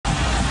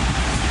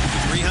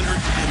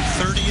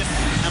30th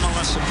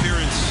MLS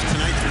appearance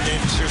tonight for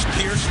Davis. Here's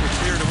Pierce, who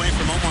cleared away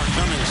from Omar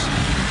Cummings.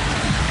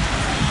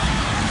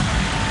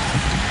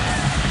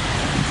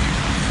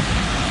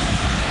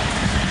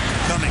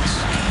 Cummings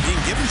being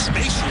given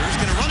space here. He's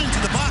going to run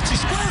into the box. He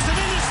squares it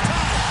in his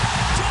tie.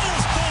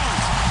 Giles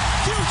Barnes.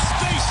 Huge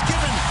space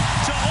given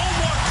to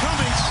Omar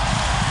Cummings.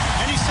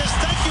 And he says,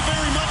 thank you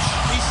very much.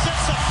 He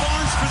sets up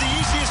Barnes for the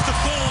easiest of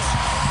goals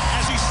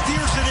as he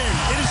steers it in.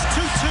 It is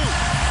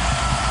 2-2.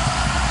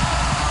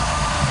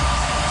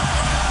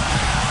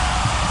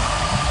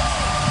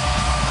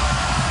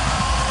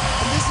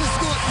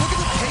 Look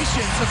at the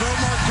patience of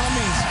Omar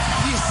Cummings.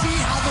 You see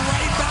how the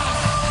right back,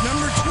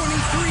 number 23,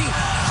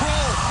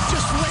 Kroll,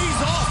 just lays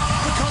off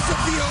because of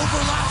the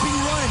overlapping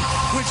run,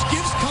 which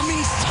gives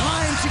Cummings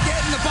time to get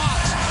in the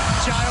box.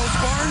 Giles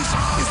Barnes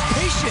is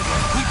patient.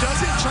 He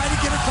doesn't try to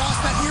get across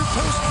that near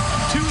post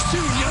too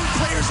soon. Young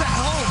players at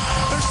home,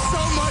 there's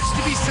so much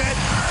to be said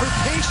for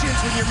patience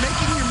when you're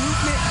making your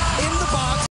movement in the